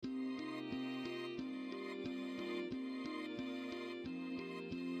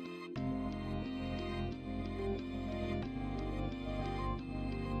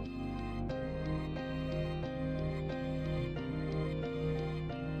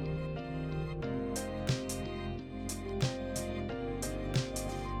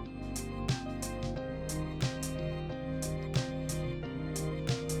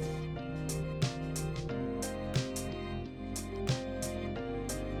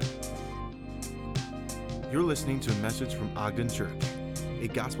You're listening to a message from Ogden Church, a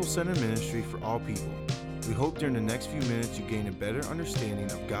gospel-centered ministry for all people. We hope during the next few minutes you gain a better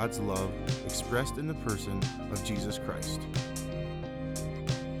understanding of God's love expressed in the person of Jesus Christ.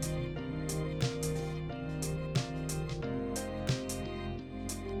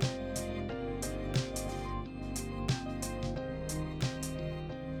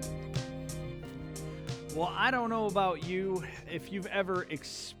 Well, I don't know about you, if you've ever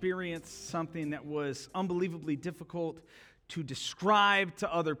experienced something that was unbelievably difficult to describe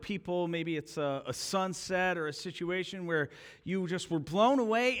to other people. Maybe it's a sunset or a situation where you just were blown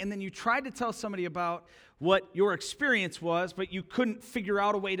away and then you tried to tell somebody about what your experience was, but you couldn't figure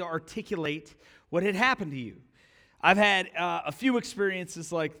out a way to articulate what had happened to you. I've had a few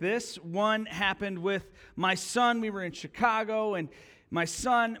experiences like this. One happened with my son. We were in Chicago, and my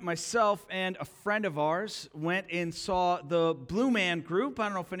son, myself, and a friend of ours went and saw the Blue Man Group. I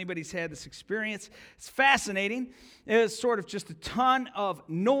don't know if anybody's had this experience. It's fascinating. It was sort of just a ton of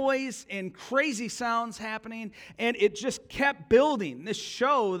noise and crazy sounds happening, and it just kept building. This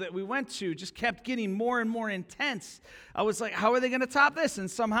show that we went to just kept getting more and more intense. I was like, how are they going to top this?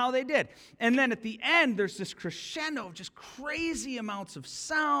 And somehow they did. And then at the end, there's this crescendo of just crazy amounts of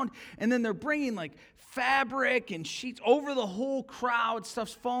sound, and then they're bringing like fabric and sheets over the whole crowd.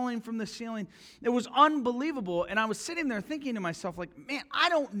 Stuff's falling from the ceiling. It was unbelievable. And I was sitting there thinking to myself, like, man, I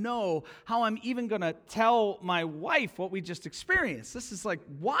don't know how I'm even going to tell my wife what we just experienced. This is like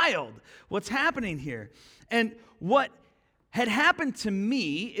wild what's happening here. And what had happened to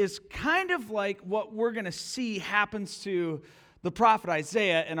me is kind of like what we're going to see happens to the prophet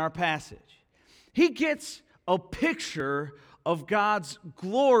Isaiah in our passage. He gets a picture of God's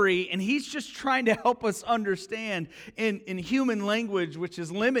glory, and he's just trying to help us understand in human language, which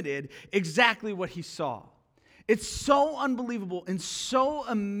is limited, exactly what he saw. It's so unbelievable and so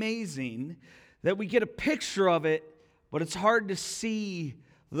amazing that we get a picture of it, but it's hard to see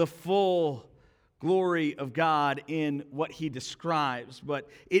the full glory of God in what he describes. But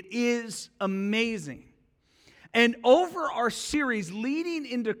it is amazing. And over our series leading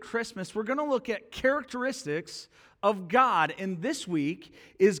into Christmas, we're going to look at characteristics of God. And this week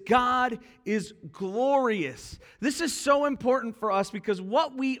is God is glorious. This is so important for us because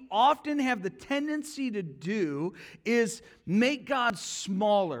what we often have the tendency to do is make God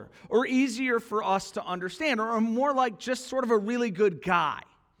smaller or easier for us to understand, or more like just sort of a really good guy.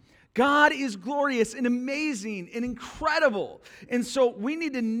 God is glorious and amazing and incredible. And so we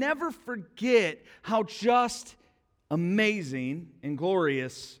need to never forget how just amazing and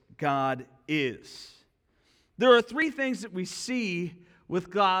glorious God is. There are three things that we see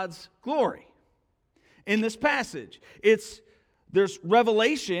with God's glory in this passage. There's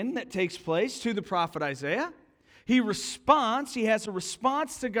revelation that takes place to the prophet Isaiah. He has a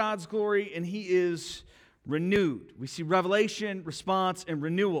response to God's glory, and he is renewed. We see revelation, response, and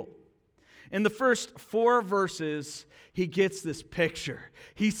renewal. In the first 4 verses, he gets this picture.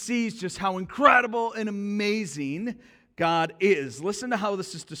 He sees just how incredible and amazing God is. Listen to how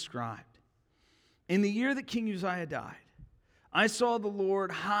this is described. In the year that King Uzziah died, I saw the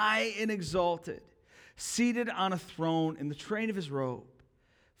Lord high and exalted, seated on a throne, and the train of his robe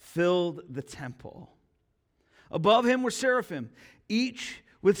filled the temple. Above him were seraphim, each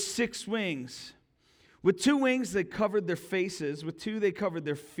with 6 wings. With 2 wings they covered their faces, with 2 they covered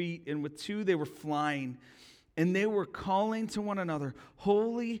their feet, and with 2 they were flying. And they were calling to one another,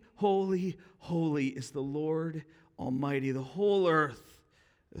 Holy, holy, holy is the Lord Almighty. The whole earth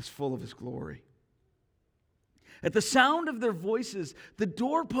is full of his glory. At the sound of their voices, the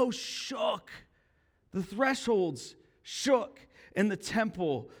doorposts shook, the thresholds shook, and the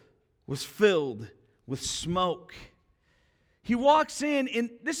temple was filled with smoke. He walks in, and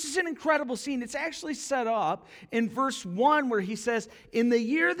this is an incredible scene. It's actually set up in verse 1 where he says, in the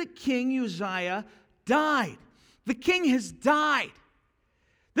year that King Uzziah died. The king has died.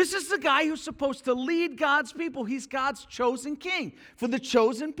 This is the guy who's supposed to lead God's people. He's God's chosen king for the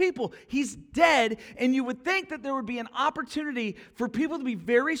chosen people. He's dead, and you would think that there would be an opportunity for people to be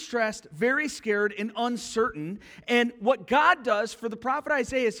very stressed, very scared, and uncertain. And what God does for the prophet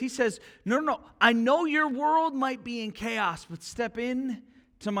Isaiah is he says, no, I know your world might be in chaos, but step in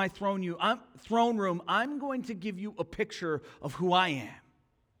to my throne room. I'm going to give you a picture of who I am.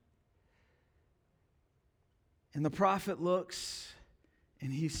 And the prophet looks,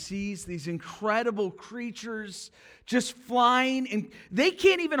 and he sees these incredible creatures just flying, and they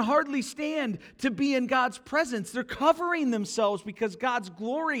can't even hardly stand to be in God's presence. They're covering themselves because God's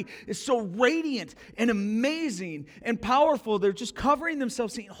glory is so radiant and amazing and powerful. They're just covering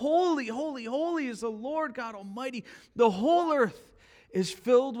themselves, saying, Holy, holy, holy is the Lord God Almighty. The whole earth is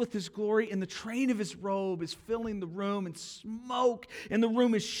filled with His glory, and the train of His robe is filling the room, and smoke, and the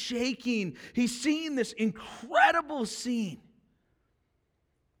room is shaking. He's seeing this incredible scene.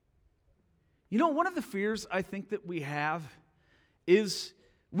 You know, one of the fears I think that we have is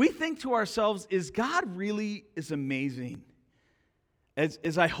we think to ourselves, is God really as amazing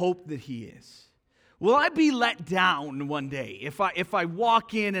as I hope that He is? Will I be let down one day if I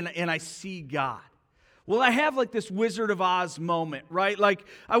walk in and I see God? Will I have like this Wizard of Oz moment, right? Like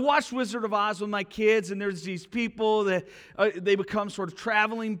I watched Wizard of Oz with my kids, and there's these people that they become sort of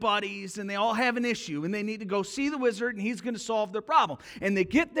traveling buddies, and they all have an issue, and they need to go see the wizard, and he's going to solve their problem. And they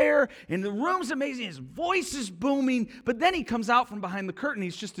get there, and the room's amazing. His voice is booming, but then he comes out from behind the curtain.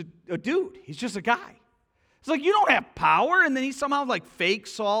 He's just a dude. He's just a guy. It's like, you don't have power, and then he somehow like fake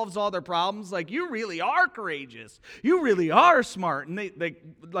solves all their problems. Like, you really are courageous. You really are smart. And they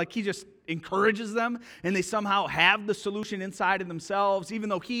like he just encourages them, and they somehow have the solution inside of themselves, even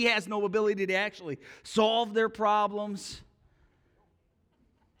though he has no ability to actually solve their problems.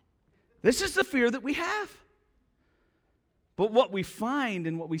 This is the fear that we have. But what we find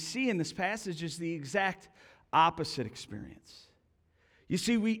and what we see in this passage is the exact opposite experience. You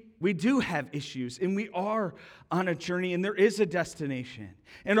see, we do have issues, and we are on a journey, and there is a destination.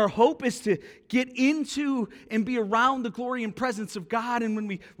 And our hope is to get into and be around the glory and presence of God. And when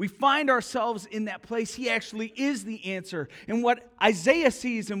we find ourselves in that place, He actually is the answer. And what Isaiah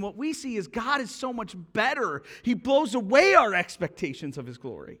sees and what we see is God is so much better. He blows away our expectations of His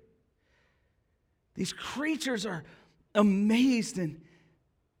glory. These creatures are amazed, and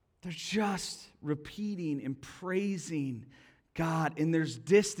they're just repeating and praising God, and there's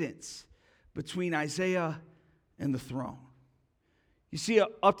distance between Isaiah and the throne. You see,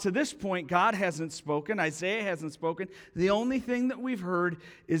 up to this point, God hasn't spoken, Isaiah hasn't spoken. The only thing that we've heard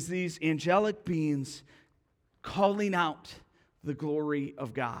is these angelic beings calling out the glory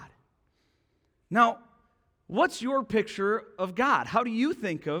of God. Now, what's your picture of God? How do you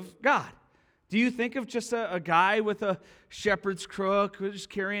think of God? Do you think of just a guy with a shepherd's crook who's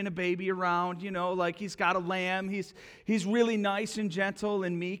carrying a baby around, like he's got a lamb, he's really nice and gentle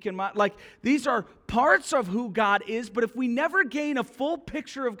and meek and like these are parts of who God is, but if we never gain a full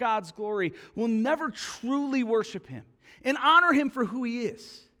picture of God's glory, we'll never truly worship Him and honor Him for who He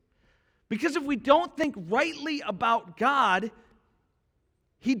is. Because if we don't think rightly about God,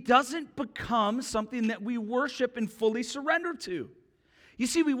 He doesn't become something that we worship and fully surrender to. You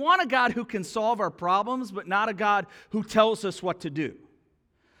see, we want a God who can solve our problems, but not a God who tells us what to do.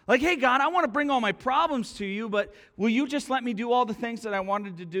 Like, hey, God, I want to bring all my problems to you, but will you just let me do all the things that I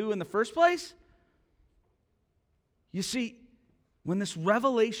wanted to do in the first place? You see, when this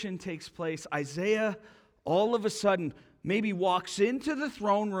revelation takes place, Isaiah all of a sudden maybe walks into the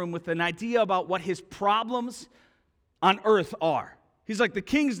throne room with an idea about what his problems on earth are. He's like, the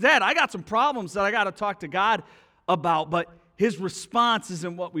king's dead. I got some problems that I got to talk to God about, but his response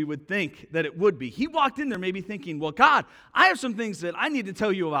isn't what we would think that it would be. He walked in there maybe thinking, well, God, I have some things that I need to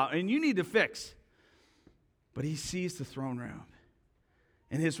tell you about and you need to fix. But he sees the throne room,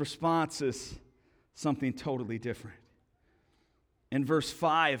 and his response is something totally different. In verse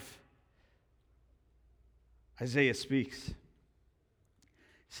 5, Isaiah speaks. He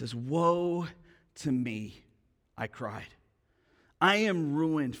says, "Woe to me, I cried. I am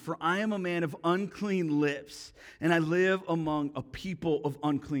ruined, for I am a man of unclean lips, and I live among a people of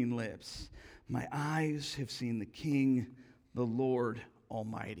unclean lips. My eyes have seen the King, the Lord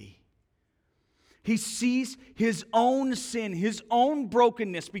Almighty." He sees his own sin, his own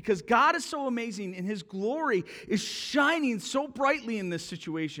brokenness, because God is so amazing and His glory is shining so brightly in this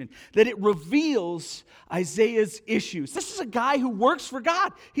situation that it reveals Isaiah's issues. This is a guy who works for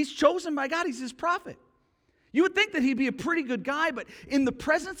God. He's chosen by God. He's His prophet. You would think that he'd be a pretty good guy, but in the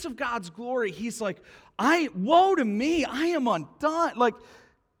presence of God's glory, he's like, woe to me, I am undone. Like,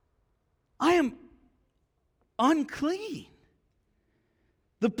 I am unclean.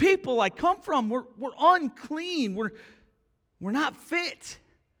 The people I come from, we're unclean. We're not fit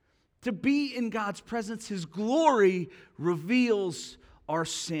to be in God's presence. His glory reveals our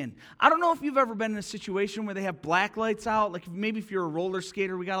sin. I don't know if you've ever been in a situation where they have black lights out, like maybe if you're a roller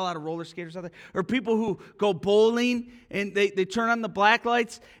skater, we got a lot of roller skaters out there, or people who go bowling and they turn on the black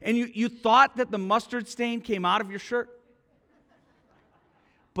lights, and you thought that the mustard stain came out of your shirt,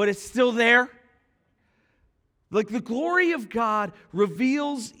 but it's still there. Like the glory of God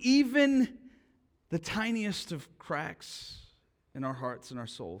reveals even the tiniest of cracks in our hearts and our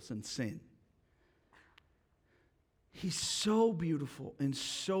souls and sin. He's so beautiful and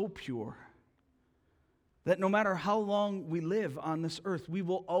so pure that no matter how long we live on this earth, we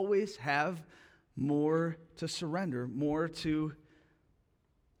will always have more to surrender, more to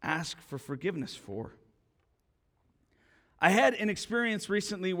ask for forgiveness for. I had an experience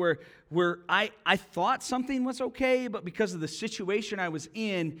recently where I thought something was okay, but because of the situation I was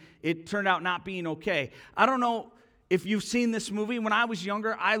in, it turned out not being okay. I don't know if you've seen this movie. When I was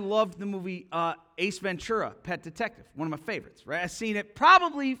younger, I loved the movie Ace Ventura, Pet Detective, one of my favorites, right? I've seen it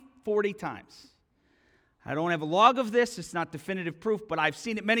probably 40 times. I don't have a log of this. It's not definitive proof, but I've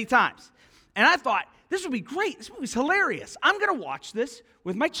seen it many times. And I thought, this would be great. This movie's hilarious. I'm going to watch this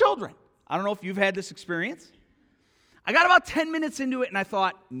with my children. I don't know if you've had this experience. I got about 10 minutes into it, and I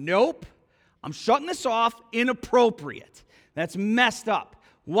thought, nope, I'm shutting this off. Inappropriate. That's messed up.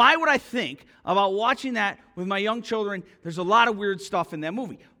 Why would I think about watching that with my young children? There's a lot of weird stuff in that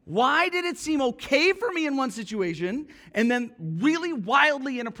movie. Why did it seem okay for me in one situation and then really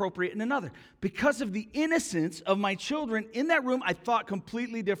wildly inappropriate in another? Because of the innocence of my children in that room, I thought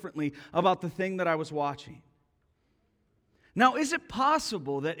completely differently about the thing that I was watching. Now, is it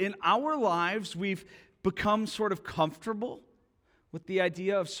possible that in our lives we've become sort of comfortable with the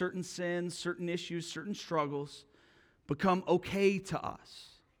idea of certain sins, certain issues, certain struggles become okay to us?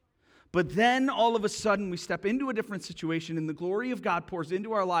 But then all of a sudden we step into a different situation and the glory of God pours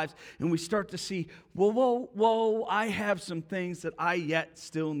into our lives and we start to see, whoa, I have some things that I yet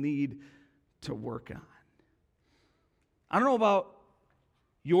still need to work on. I don't know about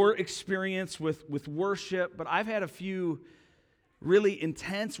your experience with worship, but I've had a few really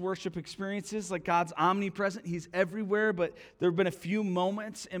intense worship experiences. Like, God's omnipresent. He's everywhere, but there have been a few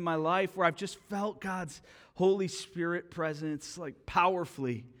moments in my life where I've just felt God's Holy Spirit presence like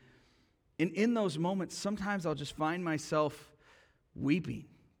powerfully. And in those moments, sometimes I'll just find myself weeping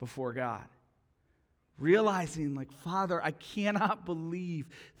before God, realizing, like, Father, I cannot believe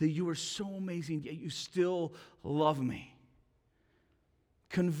that you are so amazing, yet you still love me.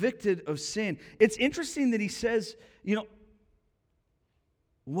 Convicted of sin. It's interesting that he says,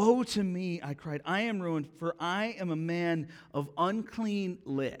 woe to me, I cried, I am ruined, for I am a man of unclean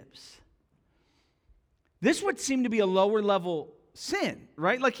lips. This would seem to be a lower level sin,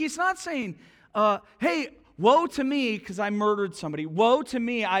 right? Like, he's not saying, hey, woe to me because I murdered somebody. Woe to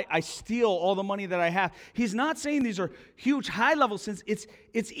me, I steal all the money that I have. He's not saying these are huge, high-level sins.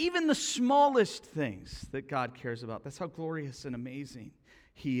 It's even the smallest things that God cares about. That's how glorious and amazing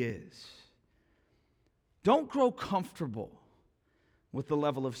he is. Don't grow comfortable with the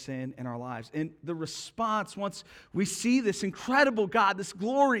level of sin in our lives. And the response, once we see this incredible God, this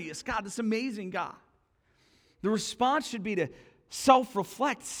glorious God, this amazing God, the response should be to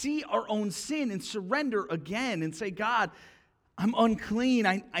self-reflect, see our own sin, and surrender again and say, God, I'm unclean.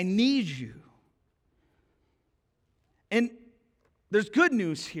 I need you. And there's good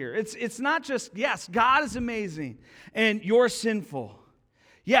news here. It's not just, yes, God is amazing and you're sinful.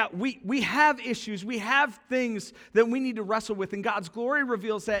 Yeah, we have issues. We have things that we need to wrestle with, and God's glory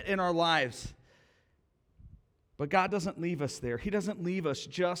reveals that in our lives. But God doesn't leave us there. He doesn't leave us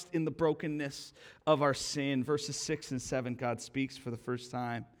just in the brokenness of our sin. Verses 6 and 7, God speaks for the first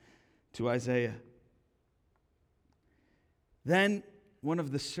time to Isaiah. Then one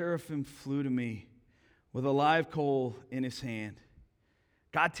of the seraphim flew to me with a live coal in his hand.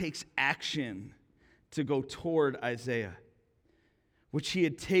 God takes action to go toward Isaiah, which he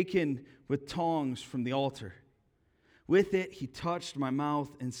had taken with tongs from the altar. With it, he touched my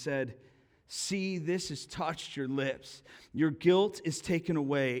mouth and said, see, this has touched your lips. Your guilt is taken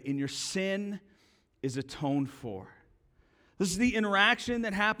away, and your sin is atoned for. This is the interaction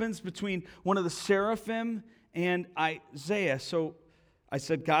that happens between one of the seraphim and Isaiah. So I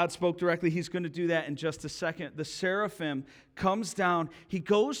said God spoke directly. He's going to do that in just a second. The seraphim comes down. He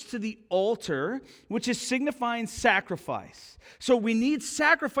goes to the altar, which is signifying sacrifice. So we need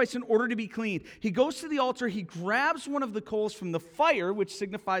sacrifice in order to be clean. He goes to the altar. He grabs one of the coals from the fire, which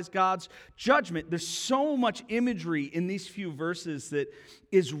signifies God's judgment. There's so much imagery in these few verses that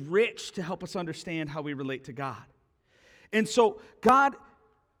is rich to help us understand how we relate to God. And so God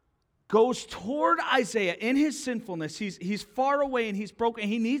goes toward Isaiah in his sinfulness. He's far away and he's broken.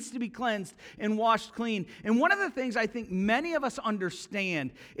 He needs to be cleansed and washed clean. And one of the things I think many of us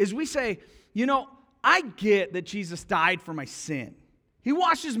understand is we say, I get that Jesus died for my sin. He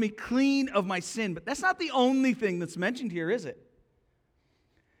washes me clean of my sin. But that's not the only thing that's mentioned here, is it?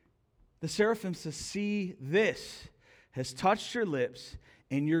 The seraphim says, see, this has touched your lips,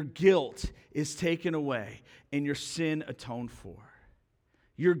 and your guilt is taken away, and your sin atoned for.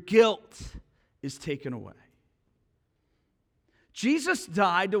 Your guilt is taken away. Jesus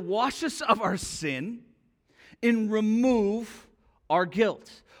died to wash us of our sin and remove our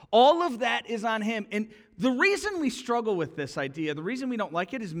guilt. All of that is on him. And the reason we struggle with this idea, the reason we don't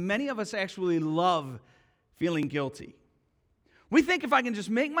like it, is many of us actually love feeling guilty. We think if I can just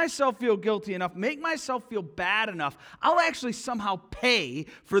make myself feel guilty enough, make myself feel bad enough, I'll actually somehow pay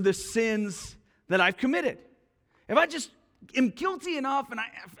for the sins that I've committed. If I just am guilty enough and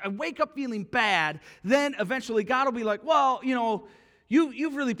I wake up feeling bad, then eventually God will be like, well,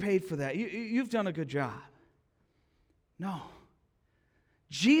 you've really paid for that. You've done a good job. No.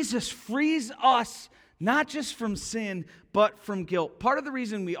 Jesus frees us not just from sin, but from guilt. Part of the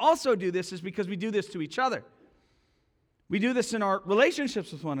reason we also do this is because we do this to each other. We do this in our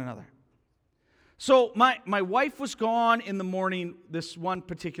relationships with one another. So my wife was gone in the morning this one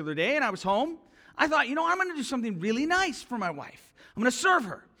particular day, and I was home. I thought, I'm going to do something really nice for my wife. I'm going to serve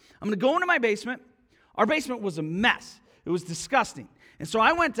her. I'm going to go into my basement. Our basement was a mess. It was disgusting. And so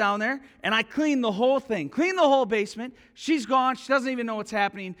I went down there, and I cleaned the whole thing, cleaned the whole basement. She's gone. She doesn't even know what's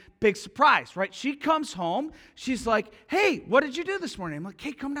happening. Big surprise, right? She comes home. She's like, hey, what did you do this morning? I'm like,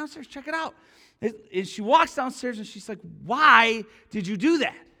 hey, come downstairs, check it out. And she walks downstairs, and she's like, why did you do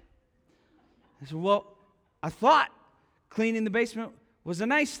that? I said, well, I thought cleaning the basement was a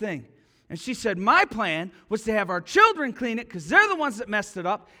nice thing. And she said, my plan was to have our children clean it because they're the ones that messed it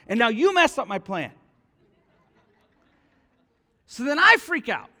up, and now you messed up my plan. So then I freak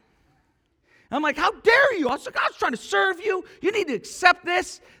out. I'm like, how dare you? I was trying to serve you. You need to accept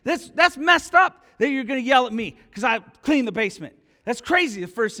this. That's messed up that you're going to yell at me because I cleaned the basement. That's crazy. The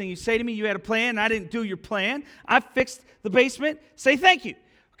first thing you say to me, you had a plan, and I didn't do your plan. I fixed the basement. Say thank you.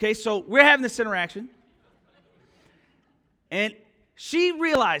 Okay, so we're having this interaction. And she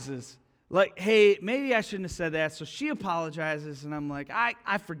realizes, like, hey, maybe I shouldn't have said that. So she apologizes, and I'm like,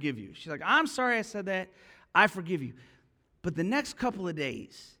 I forgive you. She's like, I'm sorry I said that. I forgive you. But the next couple of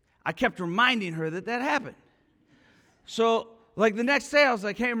days, I kept reminding her that happened. So, like, the next day, I was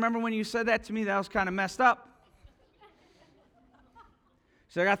like, hey, remember when you said that to me? That was kind of messed up.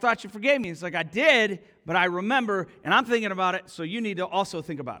 She's like, I thought you forgave me. It's like, I did, but I remember, and I'm thinking about it, so you need to also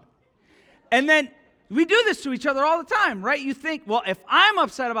think about it. And then we do this to each other all the time, right? You think, well, if I'm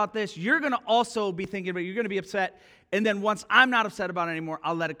upset about this, you're going to also be thinking about it. You're going to be upset, and then once I'm not upset about it anymore,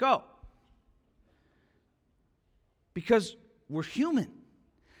 I'll let it go. Because we're human,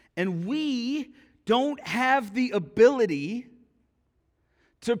 and we don't have the ability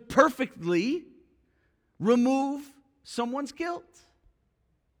to perfectly remove someone's guilt.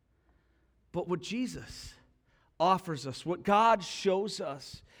 But what Jesus offers us, what God shows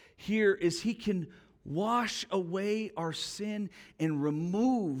us here is He can wash away our sin and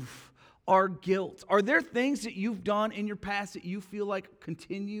remove our guilt. Are there things that you've done in your past that you feel like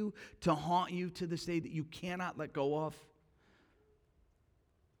continue to haunt you to this day that you cannot let go of?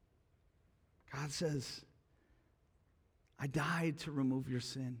 God says, I died to remove your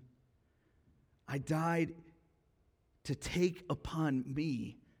sin. I died to take upon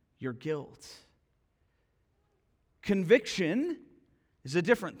me your guilt. Conviction is a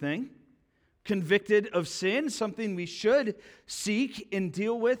different thing. Convicted of sin, something we should seek and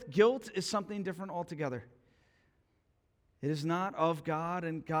deal with. Guilt is something different altogether. It is not of God,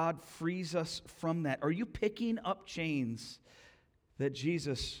 and God frees us from that. Are you picking up chains that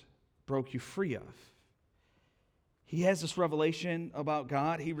Jesus broke you free of? He has this revelation about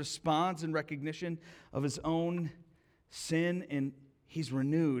God. He responds in recognition of his own sin, and he's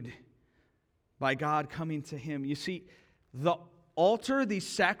renewed by God coming to him. You see, the altar, these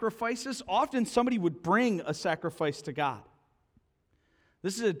sacrifices, often somebody would bring a sacrifice to God.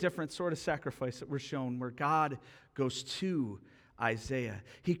 This is a different sort of sacrifice that we're shown where God goes to Isaiah.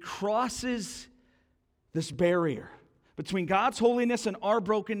 He crosses this barrier between God's holiness and our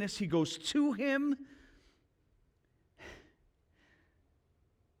brokenness. He goes to him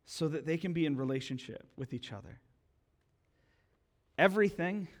so that they can be in relationship with each other.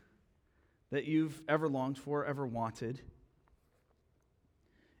 Everything that you've ever longed for, ever wanted,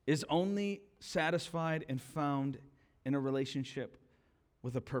 is only satisfied and found in a relationship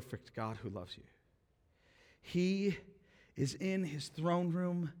with a perfect God who loves you. He is in his throne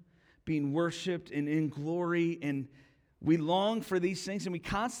room being worshiped and in glory, and we long for these things, and we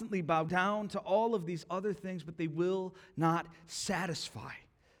constantly bow down to all of these other things, but they will not satisfy.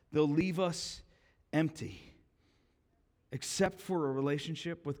 They'll leave us empty, except for a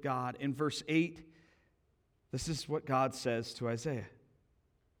relationship with God. In verse 8, this is what God says to Isaiah.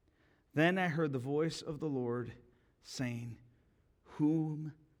 Then I heard the voice of the Lord saying,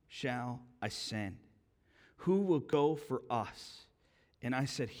 whom shall I send? Who will go for us? And I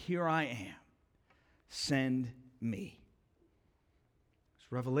said, here I am. Send me. It's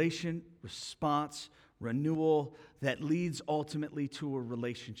revelation, response, renewal that leads ultimately to a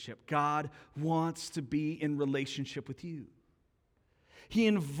relationship. God wants to be in relationship with you. He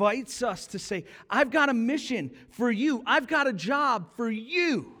invites us to say, I've got a mission for you. I've got a job for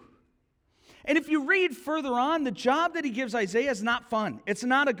you. And if you read further on, the job that he gives Isaiah is not fun. It's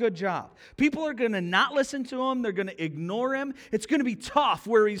not a good job. People are going to not listen to him. They're going to ignore him. It's going to be tough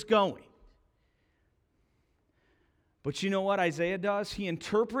where he's going. But you know what Isaiah does? He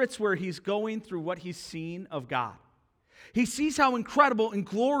interprets where he's going through what he's seen of God. He sees how incredible and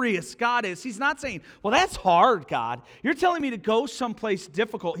glorious God is. He's not saying, well, that's hard, God. You're telling me to go someplace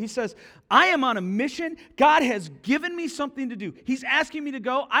difficult. He says, I am on a mission. God has given me something to do. He's asking me to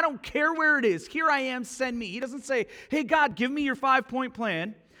go. I don't care where it is. Here I am, send me. He doesn't say, hey, God, give me your 5-point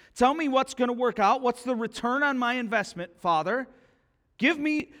plan. Tell me what's going to work out. What's the return on my investment, Father? Give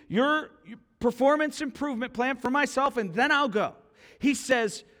me your performance improvement plan for myself, and then I'll go. He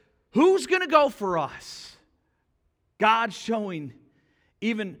says, who's going to go for us? God showing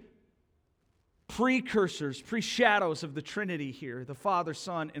even precursors, pre-shadows of the Trinity here, the Father,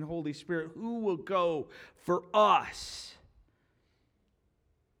 Son, and Holy Spirit. Who will go for us?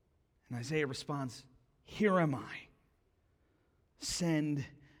 And Isaiah responds, here am I. Send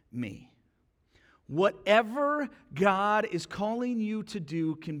me. Whatever God is calling you to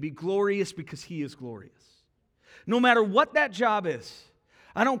do can be glorious because He is glorious. No matter what that job is.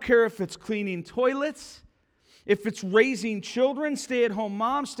 I don't care if it's cleaning toilets, if it's raising children, stay-at-home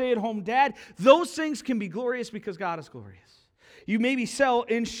mom, stay-at-home dad, those things can be glorious because God is glorious. You maybe sell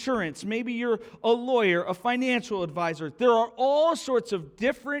insurance. Maybe you're a lawyer, a financial advisor. There are all sorts of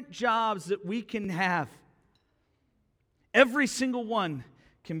different jobs that we can have. Every single one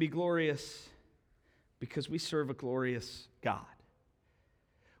can be glorious because we serve a glorious God.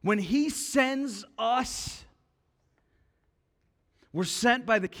 When He sends us, we're sent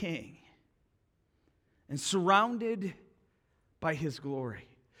by the King and surrounded by His glory.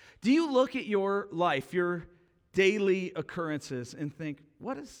 Do you look at your life, your daily occurrences, and think,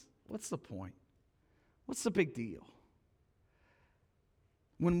 what's the point? What's the big deal?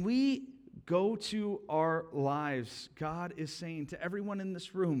 When we go to our lives, God is saying to everyone in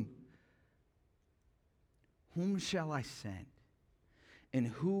this room, whom shall I send? And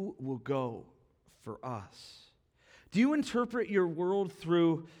who will go for us? Do you interpret your world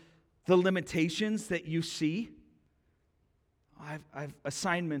through the limitations that you see? I've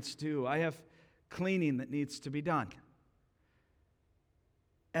assignments due. I have cleaning that needs to be done.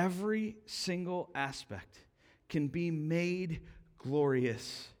 Every single aspect can be made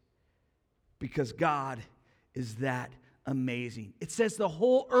glorious because God is that amazing. It says the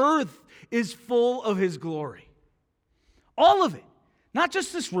whole earth is full of His glory. All of it. Not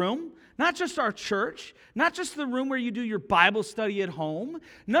just this room, not just our church, not just the room where you do your Bible study at home.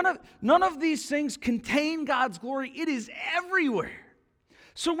 None of these things contain God's glory. It is everywhere.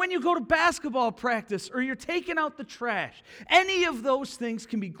 So when you go to basketball practice or you're taking out the trash, any of those things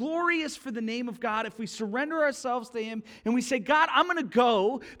can be glorious for the name of God if we surrender ourselves to Him and we say, God, I'm going to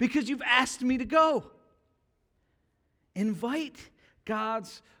go because you've asked me to go. Invite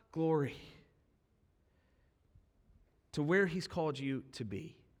God's glory to where He's called you to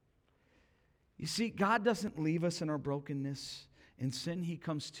be. You see, God doesn't leave us in our brokenness and sin. He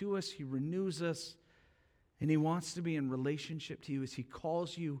comes to us, He renews us, and He wants to be in relationship to you as He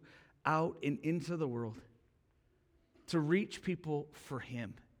calls you out and into the world to reach people for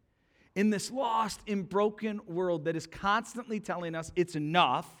Him. In this lost and broken world that is constantly telling us it's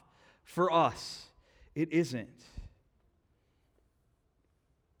enough for us, it isn't.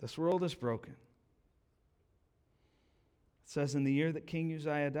 This world is broken. It says in the year that King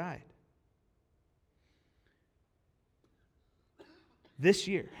Uzziah died. This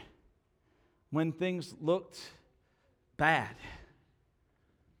year, when things looked bad,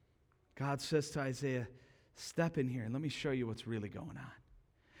 God says to Isaiah, step in here and let me show you what's really going on.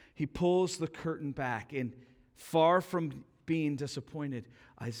 He pulls the curtain back, and far from being disappointed,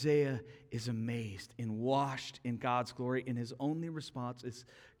 Isaiah is amazed and washed in God's glory, and his only response is,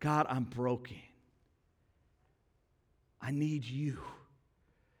 God, I'm broken. I need you.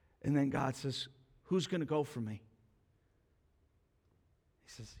 And then God says, who's going to go for me? He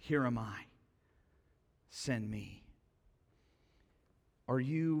says, here am I. Send me. Are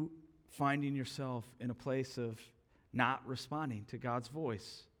you finding yourself in a place of not responding to God's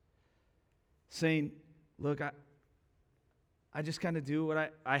voice? Saying, look, I just kind of do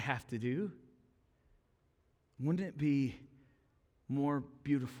what I have to do. Wouldn't it be more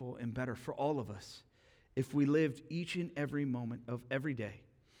beautiful and better for all of us if we lived each and every moment of every day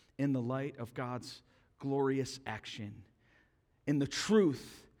in the light of God's glorious action, in the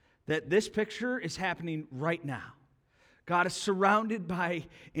truth that this picture is happening right now? God is surrounded by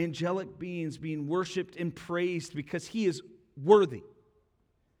angelic beings being worshiped and praised because He is worthy.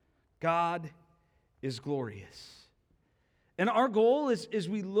 God is glorious. And our goal is, as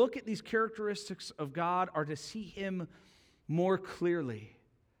we look at these characteristics of God, are to see him more clearly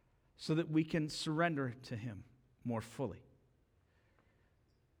so that we can surrender to him more fully.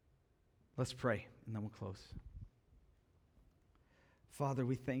 Let's pray, and then we'll close. Father,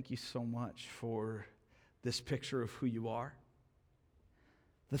 we thank you so much for this picture of who you are.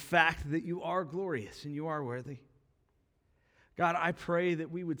 The fact that you are glorious and you are worthy. God, I pray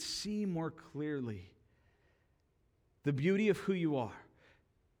that we would see more clearly the beauty of who you are,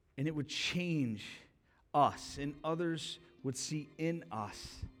 and it would change us, and others would see in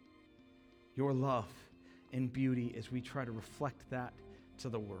us your love and beauty as we try to reflect that to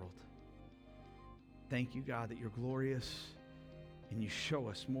the world. Thank you, God, that you're glorious and you show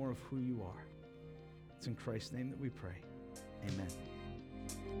us more of who you are. It's in Christ's name that we pray. Amen.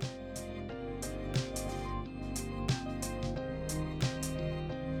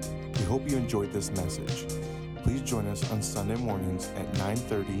 We hope you enjoyed this message. Please join us on Sunday mornings at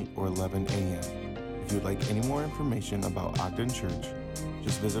 9:30 or 11 a.m. If you'd like any more information about Ogden Church,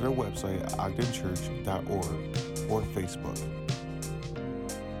 just visit our website at ogdenchurch.org or Facebook.